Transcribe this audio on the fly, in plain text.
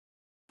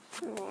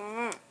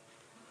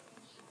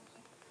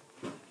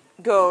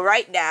Go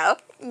right now.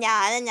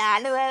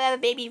 Nah,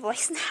 baby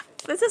voice.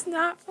 This is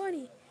not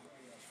funny.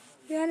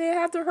 You're gonna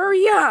have to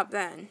hurry up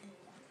then.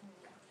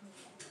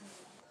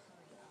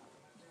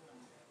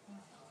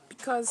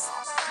 Because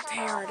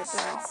they are the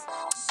best.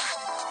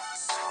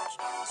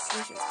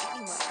 Patience,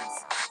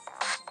 anyways.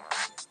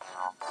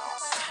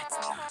 That's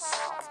not.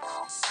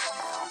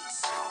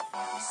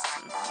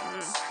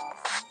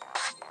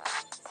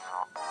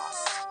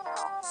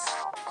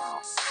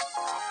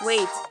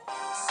 Wait.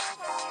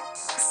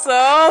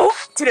 So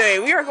today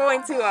we are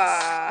going to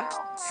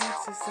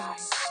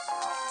exercise.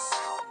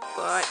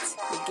 But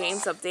the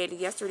game's updated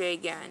yesterday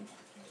again.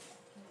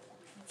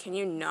 Can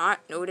you not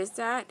notice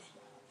that?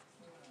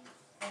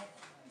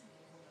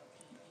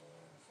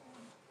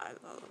 I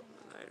don't know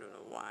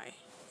why.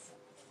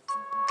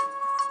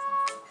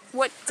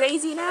 What,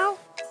 Daisy now?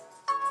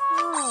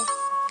 Oh,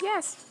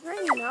 yes,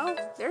 right, you know.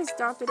 There's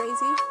Dr.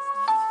 Daisy.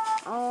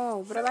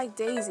 Oh, but I like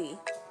Daisy.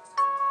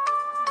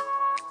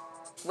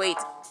 Wait.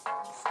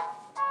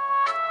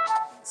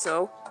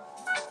 So,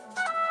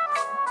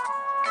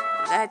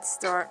 let's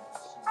start.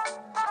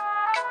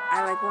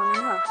 I like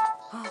warming up.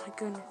 Oh my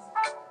goodness.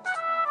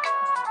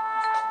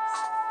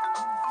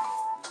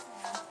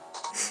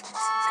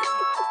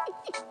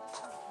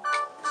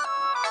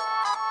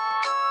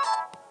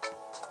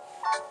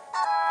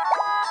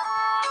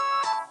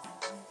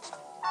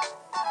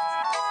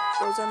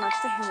 Those are my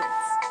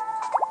favorites.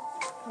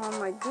 Oh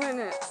my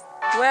goodness.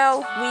 Well,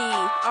 we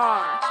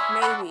are,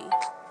 maybe.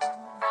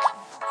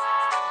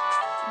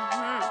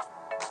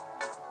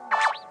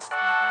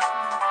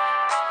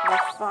 The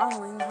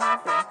following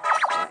happened.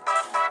 What?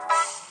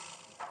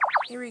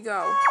 Here we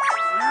go.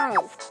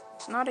 No,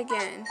 not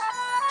again.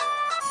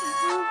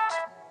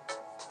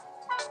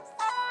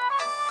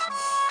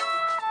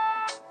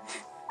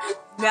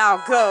 Now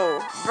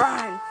go.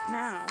 Run.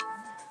 Now.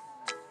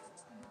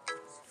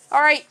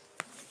 Alright.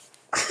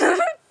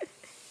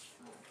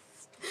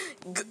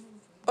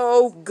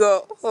 Oh,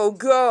 go. Oh,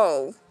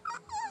 go.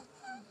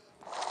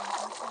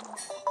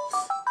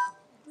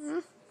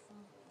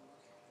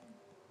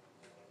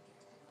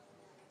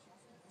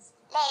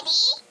 Ready,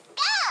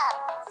 go!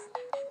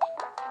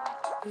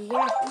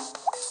 Yeah,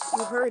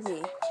 you heard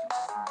me.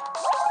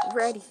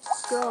 Ready,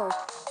 go.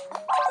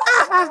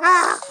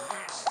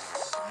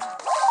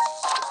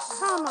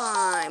 Come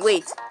on.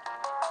 Wait.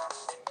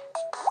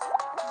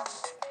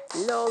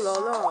 Low, low,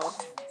 low.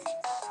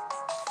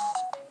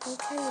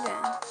 Okay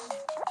then.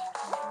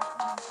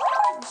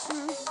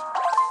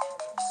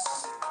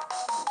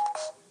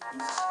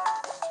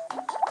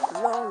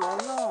 Low, low,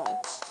 low.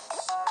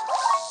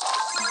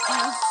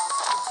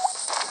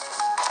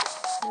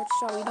 What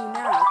shall we do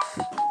now?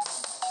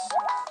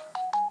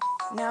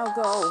 Now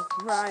go.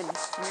 Run.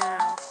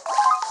 Now.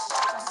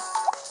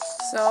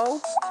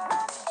 So,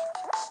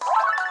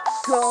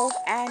 go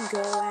and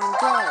go and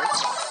go.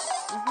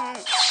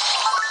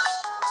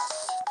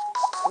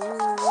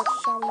 Ooh, what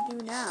shall we do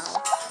now?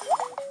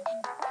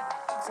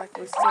 Looks like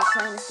we're still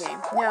playing this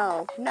game.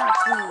 No, not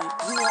we.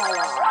 You all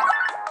are.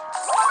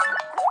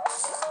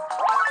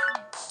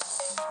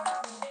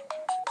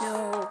 No,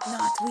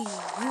 not we. You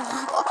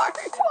all are.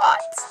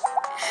 What?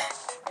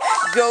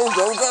 Go,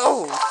 go,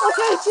 go.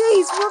 Okay,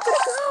 jeez, we're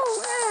gonna go.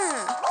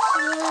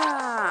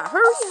 Yeah.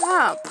 Hurry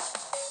up.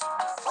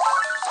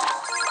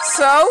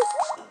 So?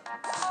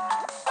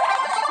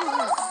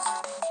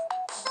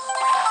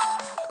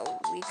 Oh,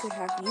 we could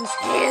have used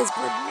his,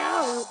 but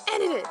no.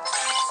 Edit it.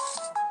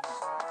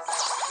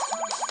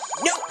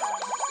 No.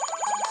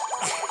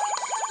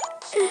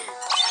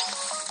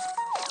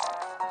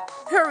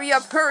 Hurry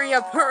up, hurry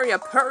up, hurry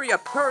up, hurry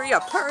up, hurry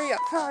up, hurry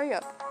up, hurry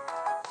up.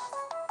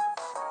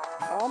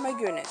 Oh my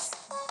goodness.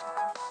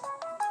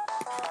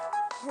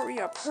 Hurry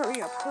up,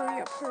 hurry up,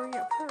 hurry up, hurry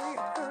up, hurry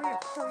up, hurry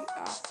up, hurry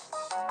up.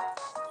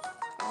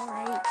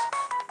 Alright.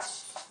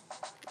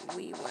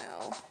 We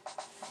will.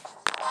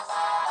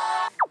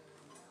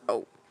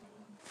 Oh.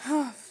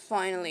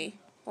 Finally.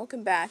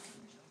 Welcome back.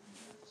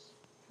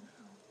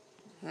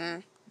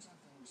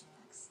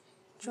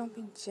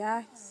 Jumping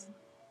jacks.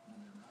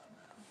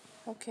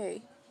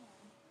 Okay.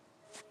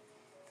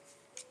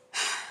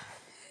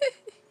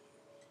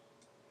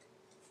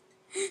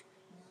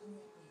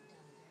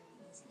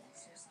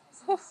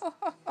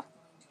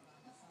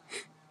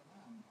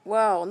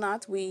 Well,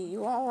 not we.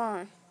 You all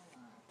are.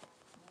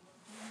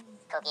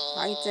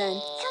 Right then.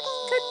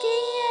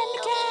 Cookie and the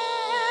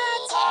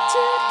cat.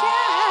 To the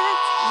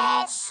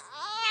cat.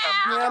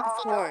 Yep, of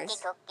course.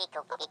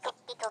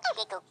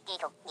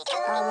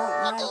 I want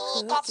my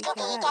cookie cat.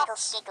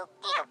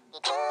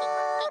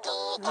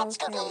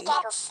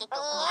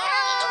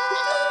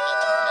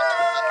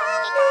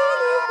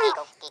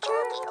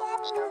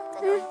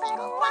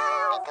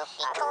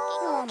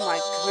 Oh my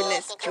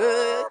goodness,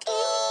 cookie.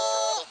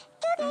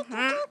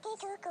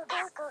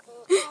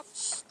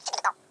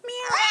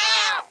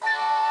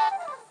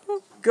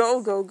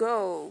 Go, go,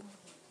 go.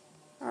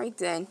 Alright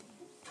then.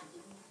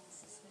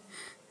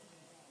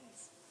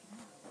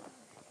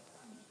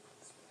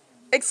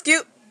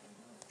 Excuse.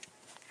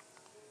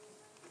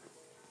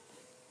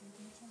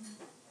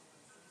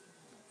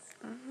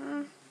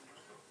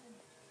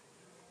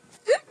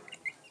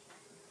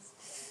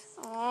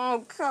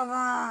 Come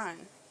on.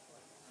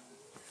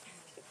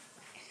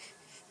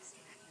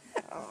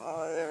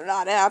 Oh, they're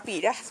not happy,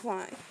 that's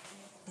why.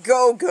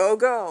 Go, go,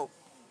 go.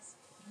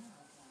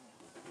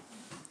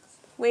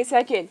 Wait a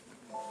second.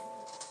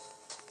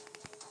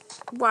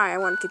 Why? I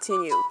want to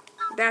continue.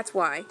 That's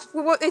why.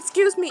 Well,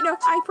 excuse me. No,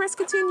 I press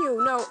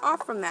continue. No,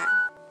 off from that.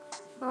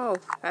 Oh,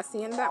 that's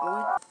the end of that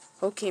one.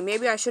 Okay,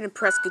 maybe I shouldn't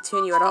press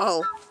continue at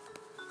all.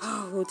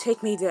 Oh, it will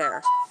take me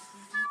there.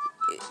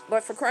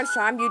 But for crunch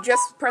time, you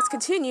just press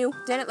continue,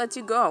 then it lets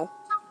you go.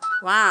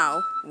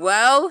 Wow.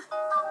 Well,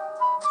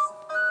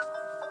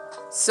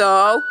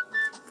 so,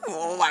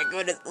 oh my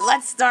goodness,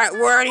 let's start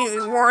warming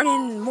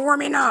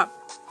up.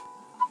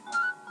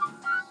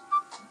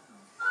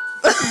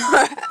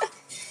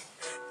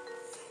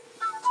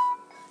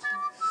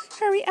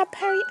 Hurry up,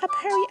 hurry up,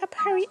 hurry up,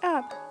 hurry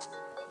up.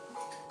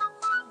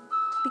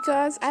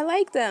 Because I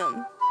like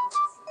them.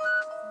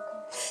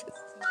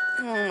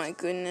 Oh my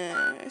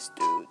goodness.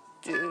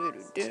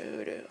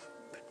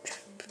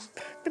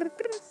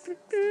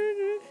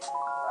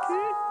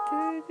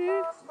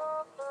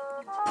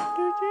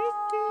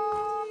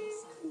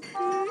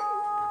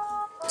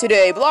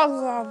 Today, blah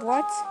blah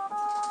blah. What?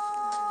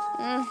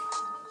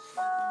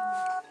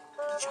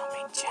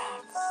 Jumping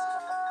jacks.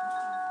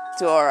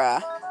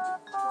 Dora.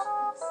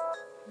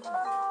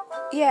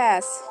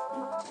 Yes.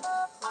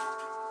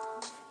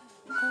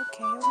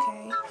 Okay,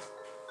 okay.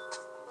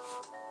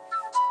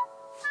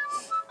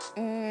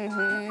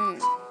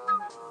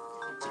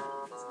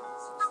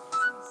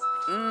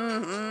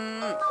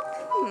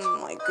 Oh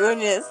my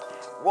goodness.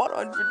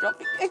 100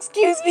 jumping.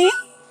 Excuse me.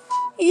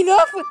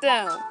 Enough with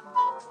them.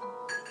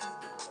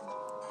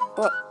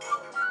 But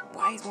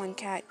why is one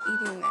cat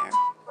eating there?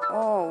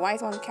 Oh, why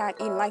is one cat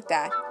eating like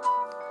that?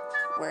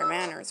 Where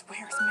manners?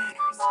 Where's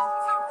manners?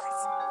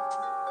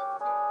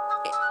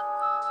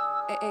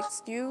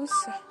 Excuse?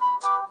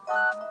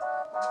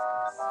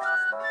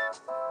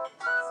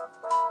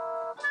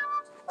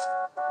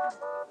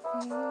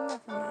 Never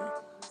mind.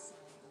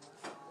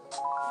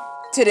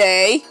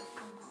 Today,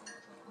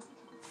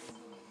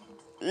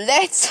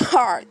 let's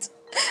start.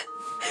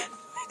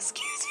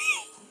 Excuse me.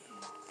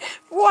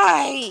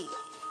 Why?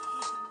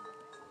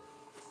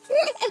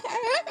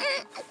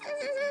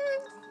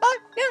 Not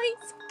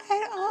nice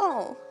at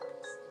all.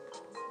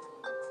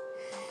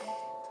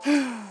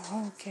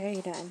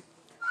 Okay then.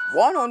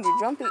 100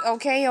 jumping.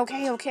 Okay,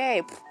 okay,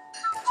 okay.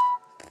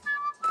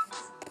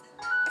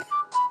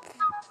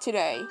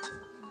 Today,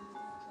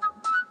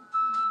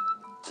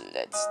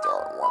 let's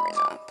start warming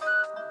up.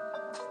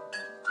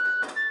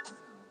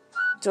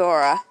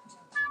 Dora.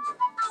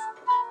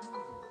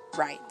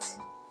 Right.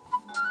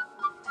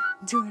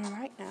 Doing it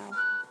right now.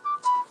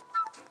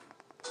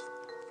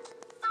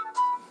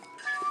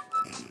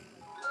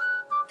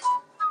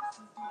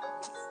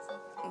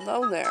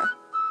 Hello there.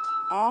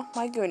 Oh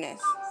my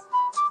goodness.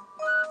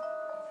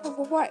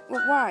 What?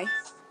 Why?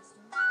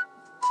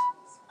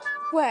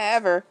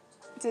 Whatever.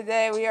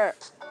 Today we are.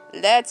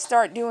 Let's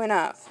start doing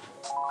up.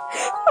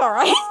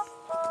 Alright.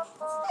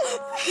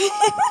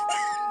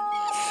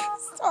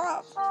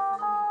 Stop.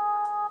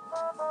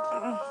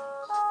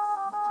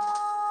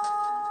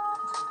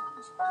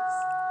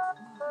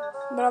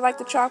 But I like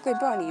the chocolate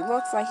bunny.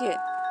 Looks like it.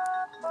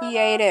 He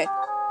ate it.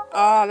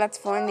 Oh, that's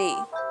funny.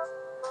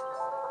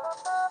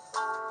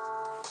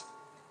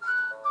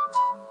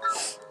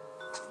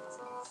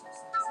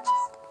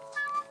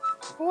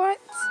 What?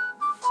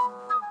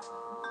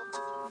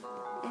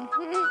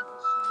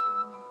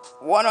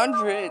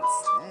 100s.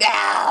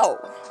 Now!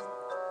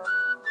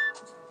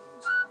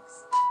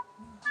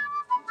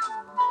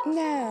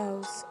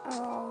 No. Oh,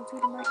 I'll do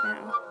them right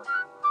now.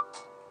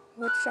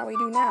 What shall we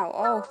do now?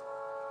 Oh.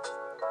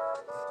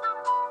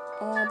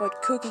 Oh,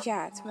 but cookie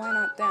cats. Why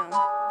not them?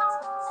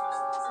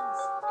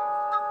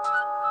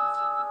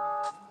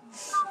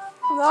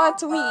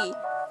 Not we.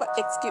 But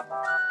excuse.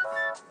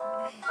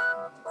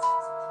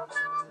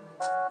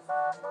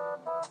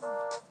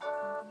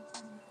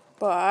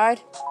 But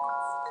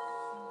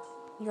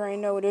you already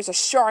know there's a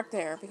shark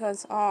there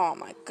because, oh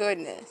my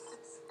goodness.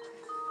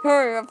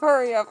 Hurry up,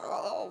 hurry up.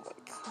 Oh my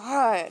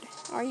god.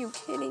 Are you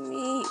kidding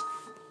me?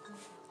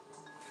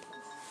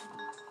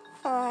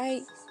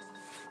 Alright.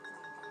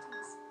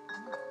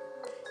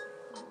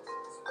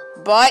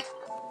 But,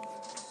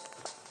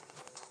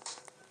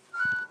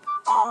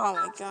 oh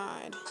my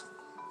god.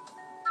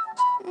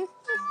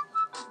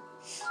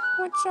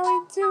 What shall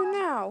we do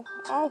now?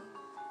 Oh.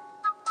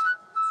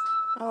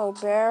 Oh,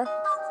 bear.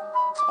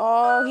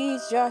 Oh,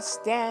 he's just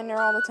standing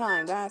there all the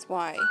time. That's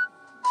why.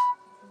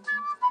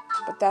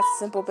 But that's a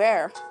simple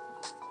bear.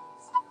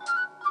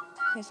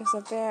 It's just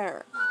a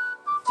bear.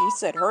 You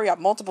said hurry up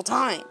multiple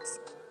times.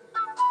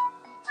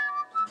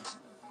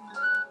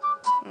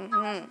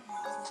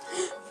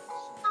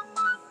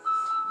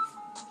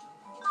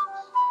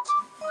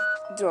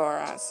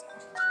 Dora's.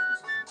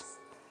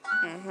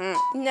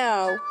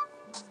 No.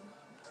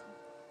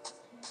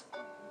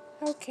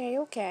 Okay,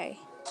 okay.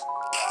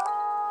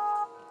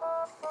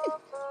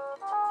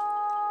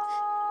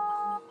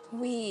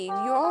 We,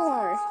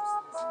 you're.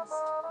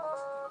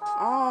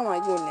 Oh my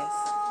goodness.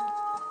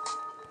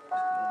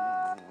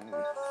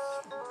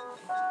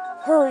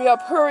 Hurry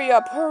up, hurry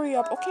up, hurry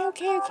up. Okay,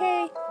 okay,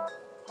 okay.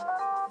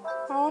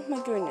 Oh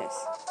my goodness.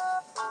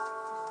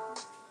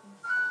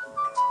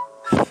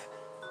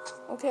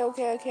 Okay,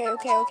 okay, okay,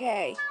 okay,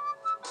 okay.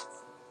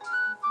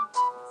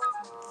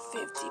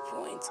 50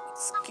 points,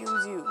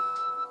 excuse you.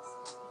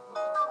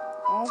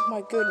 Oh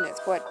my goodness,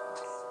 but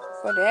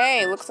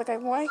hey, looks like I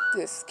like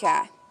this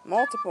cat.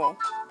 Multiple.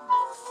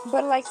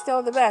 But I like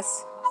still the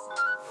best.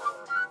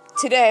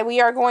 Today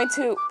we are going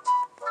to...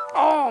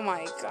 Oh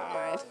my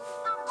god.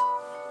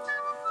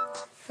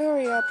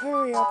 Hurry up,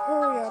 hurry up,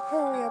 hurry up,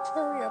 hurry up,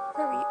 hurry up,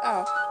 hurry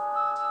up.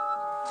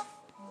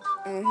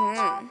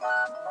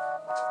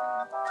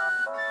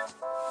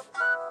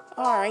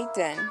 Alright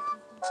then.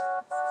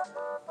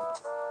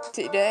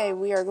 Today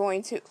we are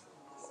going to...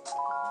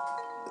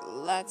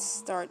 Let's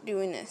start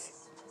doing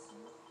this.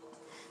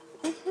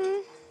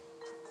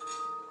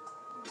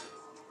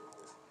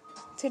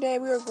 Today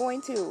we are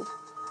going to...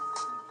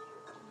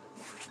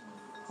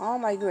 Oh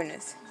my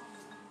goodness.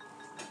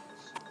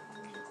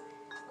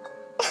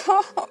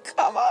 Oh,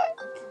 come on.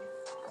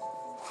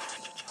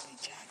 100 jumping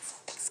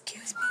jacks.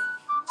 Excuse me.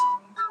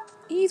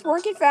 He's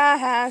working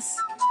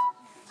fast.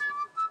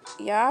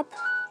 Yup.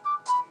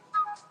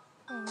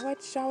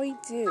 What shall we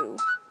do?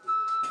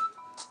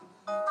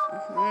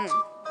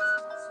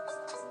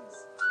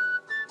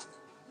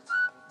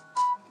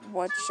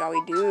 What shall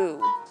we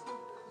do?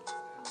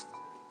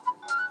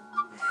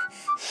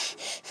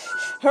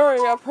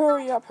 Hurry up,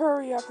 hurry up,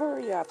 hurry up,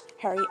 hurry up.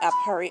 Hurry up,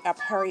 hurry up,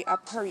 hurry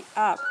up, hurry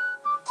up.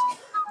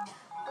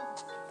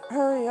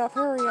 Hurry up,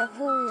 hurry up,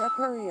 hurry up,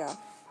 hurry up.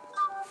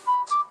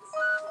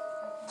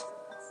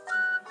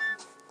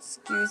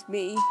 Excuse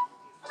me.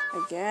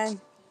 Again.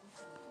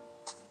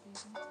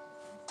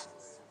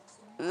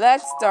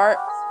 Let's start.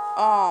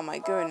 Oh my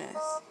goodness.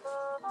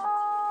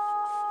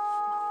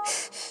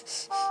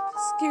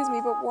 Excuse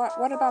me, but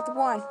what about the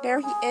one?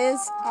 There he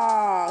is.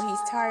 Oh,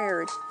 he's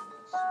tired.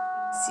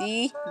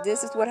 See?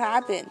 This is what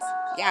happens.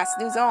 Yeah,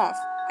 snooze off.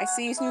 I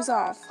see you snooze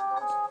off.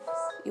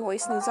 You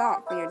always snooze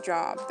off on your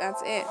job.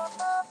 That's it.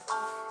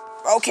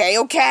 Okay,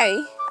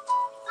 okay.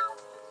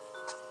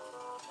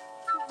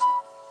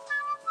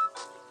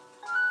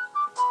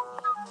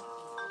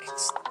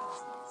 This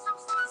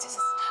is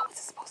how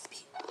it's supposed to be.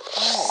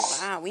 Oh,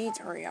 wow. We need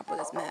to hurry up with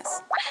this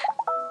mess.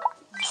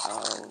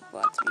 Oh,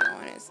 but to be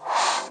honest,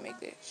 I'm going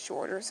to make it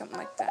shorter or something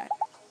like that.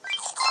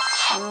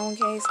 In my own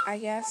case, I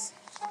guess.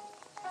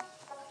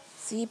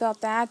 See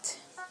about that?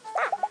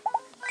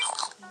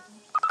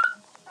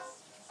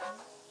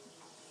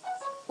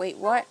 Wait,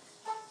 what?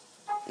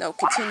 No,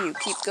 continue.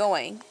 Keep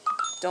going.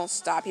 Don't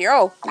stop here.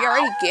 Oh, we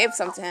already gave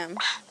some to him.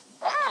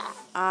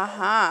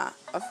 Aha.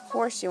 Of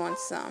course you want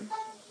some.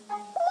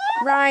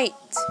 Right.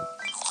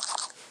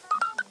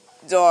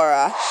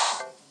 Dora.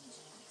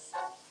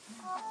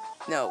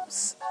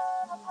 Nose.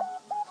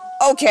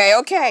 Okay,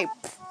 okay.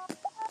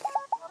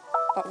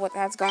 But what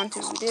that's gone to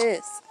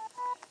this.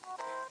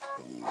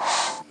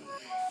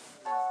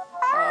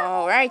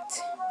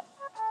 Alright.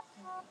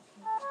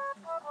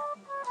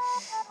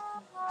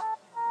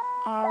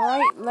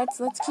 Alright, let's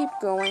keep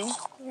going.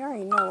 We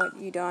already know what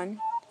you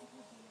done.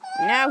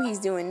 Now he's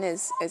doing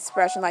this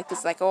expression like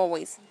this, like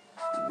always.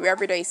 Your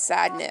everyday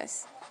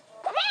sadness.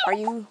 Are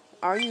you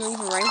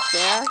even right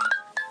there?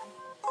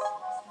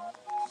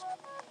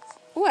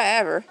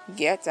 Whoever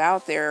gets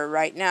out there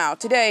right now.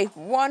 Today,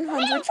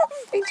 100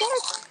 jumping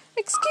jacks.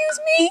 Excuse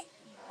me?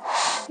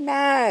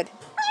 Mad.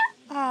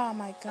 Oh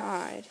my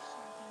god.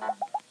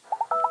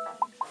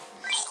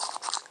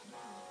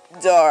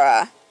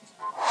 Dora.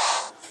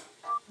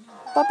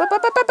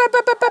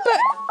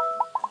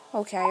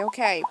 Okay,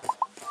 okay.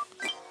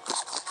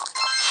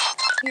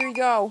 Here we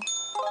go.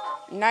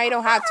 Now you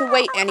don't have to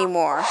wait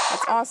anymore.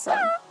 That's awesome.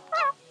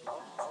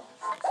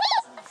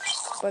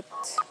 But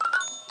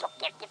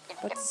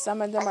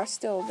some of them are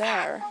still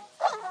there.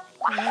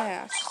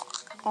 Yeah.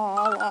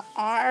 All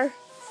are.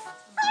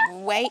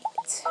 Wait.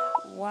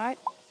 What?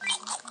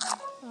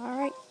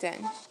 Alright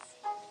then.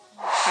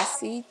 I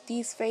see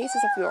these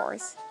faces of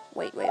yours.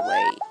 Wait.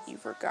 You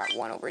forgot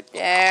one over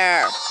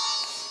there.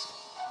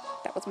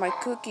 That was my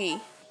cookie.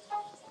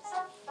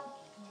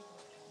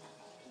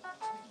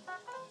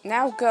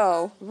 Now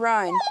go.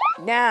 Run.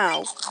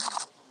 Now.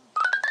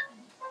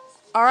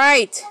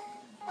 Alright.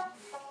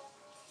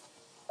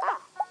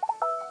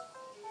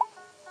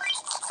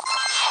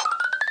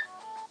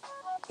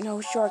 No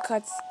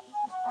shortcuts.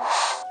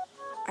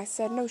 I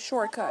said no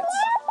shortcuts.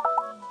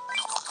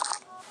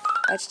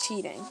 That's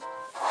cheating.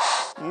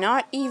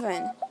 Not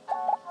even.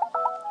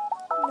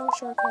 No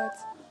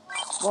shortcuts.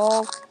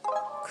 Well,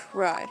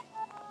 crud.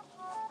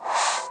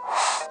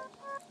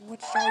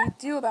 What shall we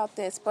do about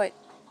this? But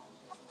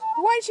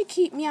why did you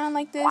keep me on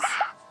like this?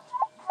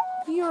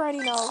 You already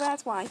know,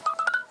 that's why.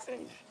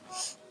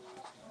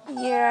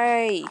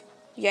 Yay.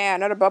 Yeah,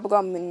 another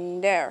bubblegum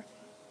in there.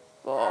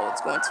 Well,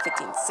 it's going to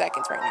 15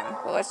 seconds right now.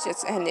 Well, let's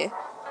just end it.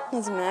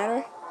 Doesn't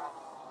matter.